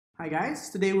Hi guys,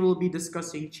 today we will be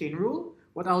discussing chain rule.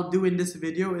 What I'll do in this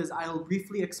video is I'll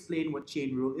briefly explain what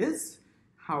chain rule is,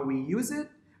 how we use it,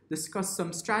 discuss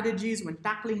some strategies when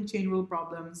tackling chain rule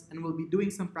problems, and we'll be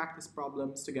doing some practice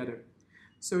problems together.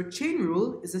 So chain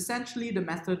rule is essentially the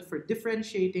method for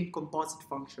differentiating composite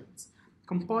functions.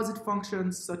 Composite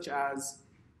functions such as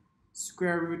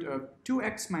square root of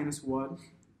 2x minus 1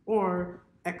 or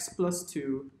x plus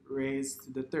 2 raised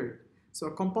to the third. So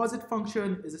a composite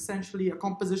function is essentially a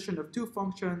composition of two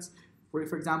functions, where,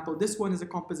 for example, this one is a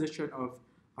composition of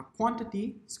a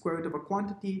quantity, square root of a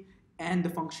quantity, and the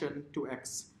function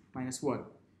 2x minus 1.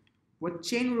 What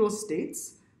chain rule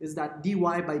states is that dy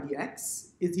by dx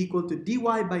is equal to dy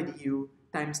by du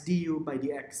times du by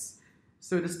dx.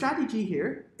 So the strategy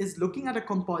here is looking at a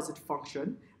composite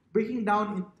function, breaking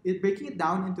it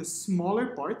down into smaller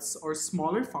parts or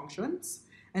smaller functions,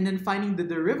 and then finding the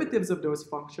derivatives of those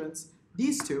functions,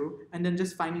 these two, and then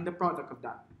just finding the product of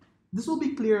that. This will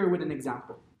be clearer with an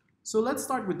example. So let's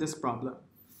start with this problem.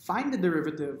 Find the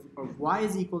derivative of y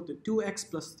is equal to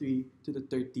 2x plus 3 to the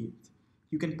 13th.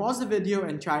 You can pause the video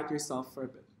and try it yourself for a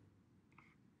bit.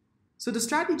 So the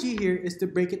strategy here is to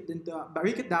break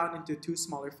it down into two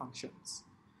smaller functions.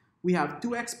 We have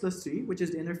 2x plus 3, which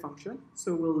is the inner function,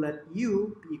 so we'll let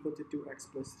u be equal to 2x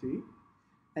plus 3.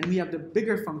 And we have the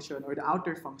bigger function, or the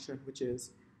outer function, which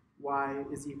is y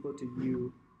is equal to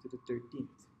u to the 13th.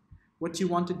 What you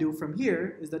want to do from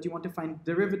here is that you want to find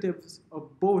derivatives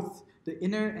of both the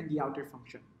inner and the outer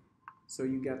function. So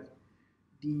you get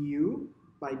du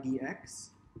by dx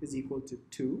is equal to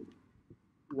 2,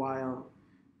 while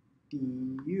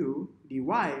dy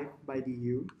by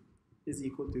du is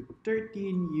equal to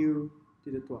 13u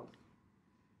to the 12th.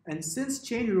 And since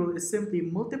chain rule is simply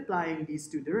multiplying these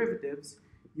two derivatives,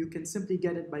 you can simply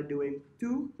get it by doing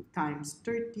 2 times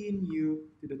 13u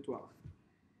to the 12th.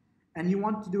 And you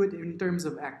want to do it in terms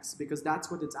of x because that's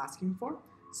what it's asking for.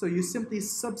 So you simply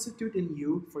substitute in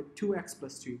u for 2x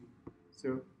plus 3.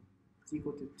 So it's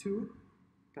equal to 2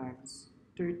 times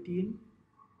 13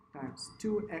 times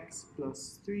 2x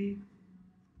plus 3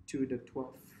 to the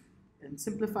 12th. And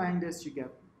simplifying this, you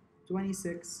get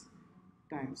 26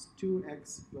 times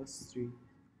 2x plus 3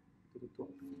 to the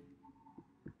 12th.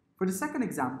 For the second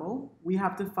example, we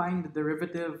have to find the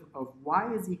derivative of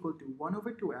y is equal to 1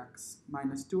 over 2x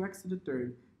minus 2x to the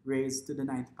third raised to the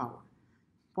 9th power.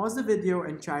 Pause the video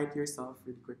and try it yourself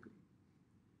really quickly.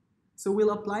 So we'll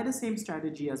apply the same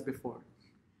strategy as before.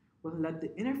 We'll let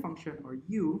the inner function, or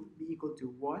u, be equal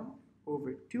to 1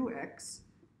 over 2x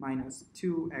minus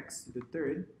 2x to the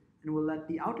third, and we'll let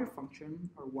the outer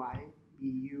function, or y, be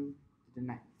u to the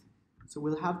 9th. So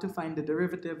we'll have to find the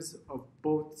derivatives of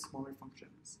both smaller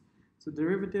functions. So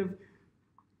derivative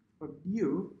of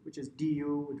u, which is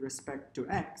du with respect to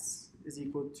x, is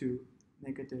equal to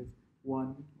negative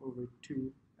 1 over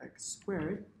 2x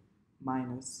squared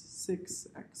minus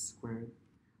 6x squared,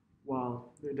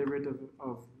 while the derivative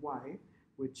of y,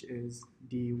 which is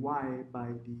dy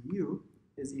by du,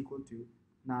 is equal to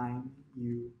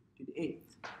 9u to the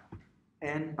 8th.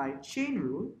 And by chain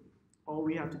rule, all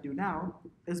we have to do now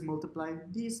is multiply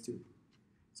these two.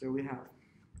 So we have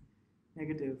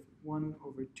negative 1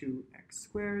 over 2x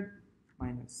squared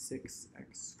minus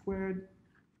 6x squared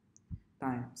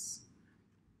times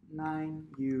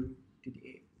 9u to the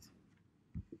 8th.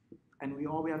 And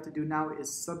all we have to do now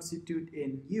is substitute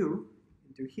in u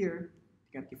into here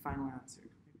to get the final answer.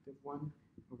 Negative 1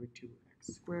 over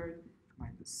 2x squared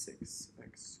minus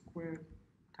 6x squared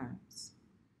times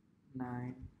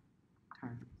 9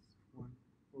 times 1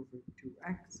 over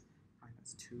 2x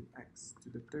minus 2x to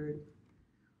the third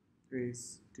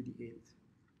raised to the 8th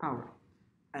power.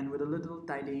 And with a little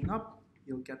tidying up,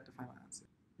 you'll get the final answer.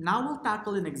 Now we'll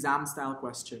tackle an exam style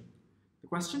question. The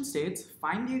question states,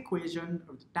 find the equation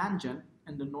of the tangent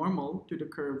and the normal to the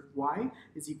curve y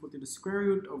is equal to the square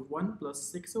root of 1 plus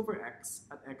 6 over x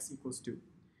at x equals 2.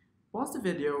 Pause the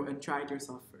video and try it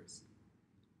yourself first.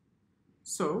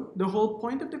 So the whole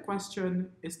point of the question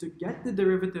is to get the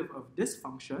derivative of this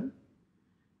function,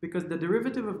 because the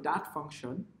derivative of that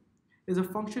function is a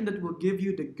function that will give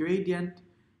you the gradient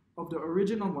of the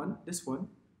original one, this one,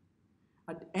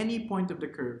 at any point of the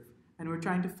curve. And we're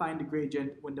trying to find the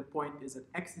gradient when the point is at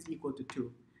x is equal to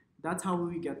 2. That's how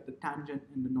we get the tangent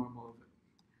and the normal of it.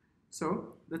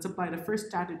 So let's apply the first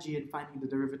strategy in finding the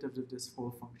derivative of this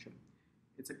whole function.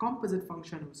 It's a composite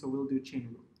function, so we'll do chain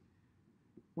rule.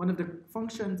 One of the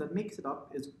functions that makes it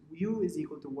up is u is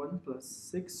equal to 1 plus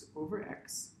 6 over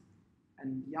x,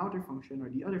 and the outer function, or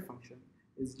the other function,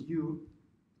 is u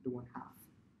to the 1/2.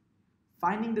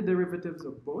 Finding the derivatives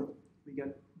of both, we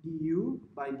get du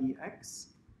by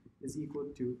dx is equal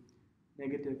to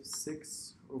negative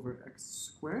 6 over x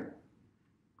squared,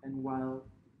 and while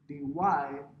dy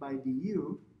by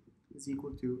du is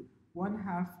equal to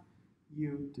 1/2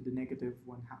 u to the negative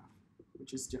 1/2,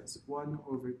 which is just 1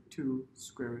 over 2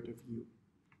 square root of u.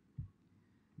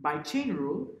 By chain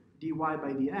rule, dy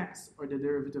by dx, or the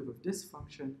derivative of this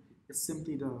function, is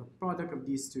simply the product of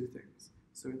these two things.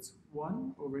 So it's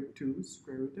 1 over 2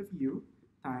 square root of u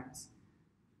times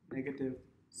negative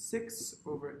 6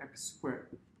 over x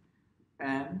squared.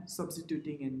 And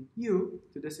substituting in u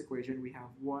to this equation, we have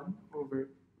 1 over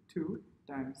 2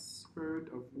 times square root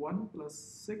of 1 plus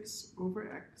 6 over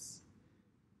x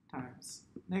times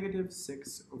negative 6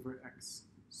 over x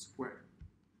squared.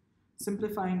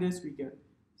 Simplifying this, we get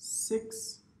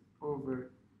 6 over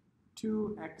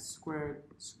 2x squared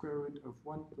square root of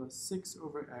 1 plus 6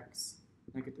 over x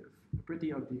negative. A pretty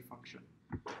ugly function.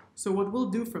 So what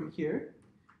we'll do from here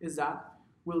is that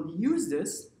we'll use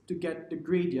this to get the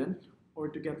gradient, or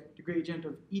to get the gradient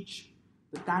of each,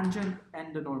 the tangent and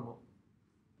the normal.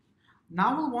 Now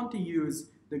we'll want to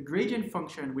use the gradient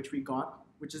function which we got,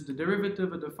 which is the derivative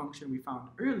of the function we found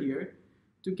earlier,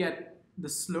 to get the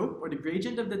slope or the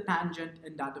gradient of the tangent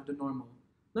and that of the normal.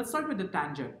 Let's start with the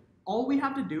tangent. All we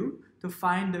have to do to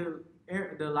find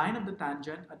the line of the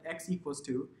tangent at x equals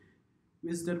 2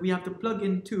 is that we have to plug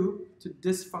in 2 to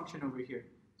this function over here.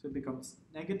 So it becomes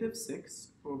negative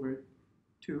 6 over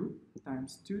 2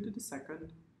 times 2 to the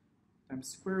second times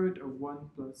square root of 1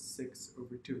 plus 6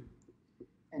 over 2.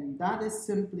 And that is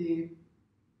simply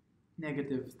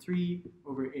negative 3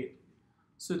 over 8.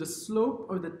 So the slope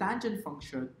of the tangent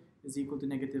function is equal to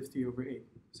negative 3 over 8.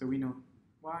 So we know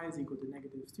y is equal to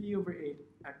negative 3 over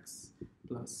 8x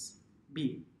plus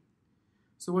b.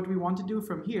 So what we want to do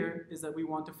from here is that we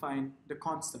want to find the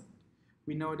constant.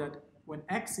 We know that when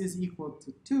x is equal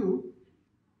to 2,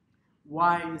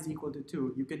 y is equal to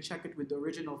 2. You can check it with the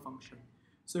original function.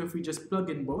 So if we just plug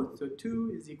in both, so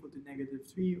 2 is equal to negative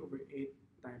 3 over 8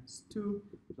 times 2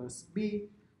 plus b,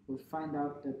 we'll find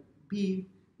out that b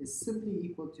is simply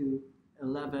equal to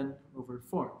 11 over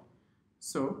 4.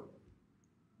 So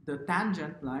the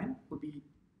tangent line will be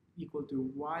equal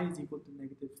to y is equal to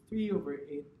negative 3 over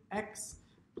 8x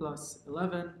plus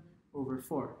 11 over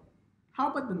 4.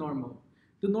 How about the normal?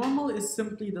 The normal is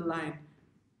simply the line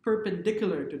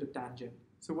perpendicular to the tangent.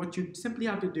 So what you simply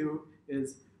have to do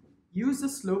is use the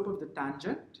slope of the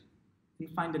tangent and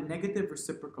find the negative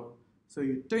reciprocal. So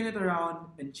you turn it around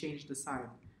and change the sign.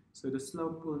 So the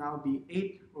slope will now be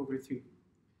 8 over 3.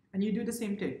 And you do the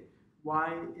same thing.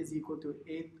 Y is equal to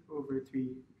 8 over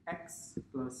 3x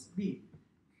plus b.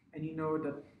 And you know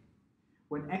that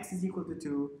when x is equal to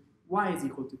 2, y is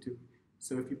equal to 2.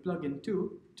 So if you plug in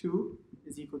 2, 2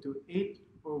 is equal to 8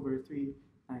 over 3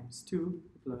 times 2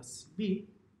 plus b.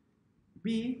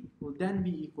 B will then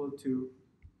be equal to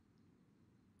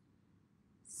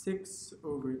 6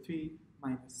 over 3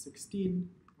 minus 16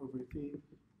 over 3,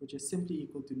 which is simply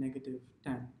equal to negative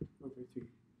 10 over 3.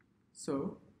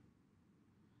 So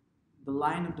the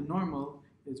line of the normal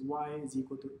is y is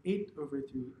equal to 8 over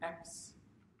 3x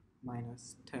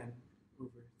minus 10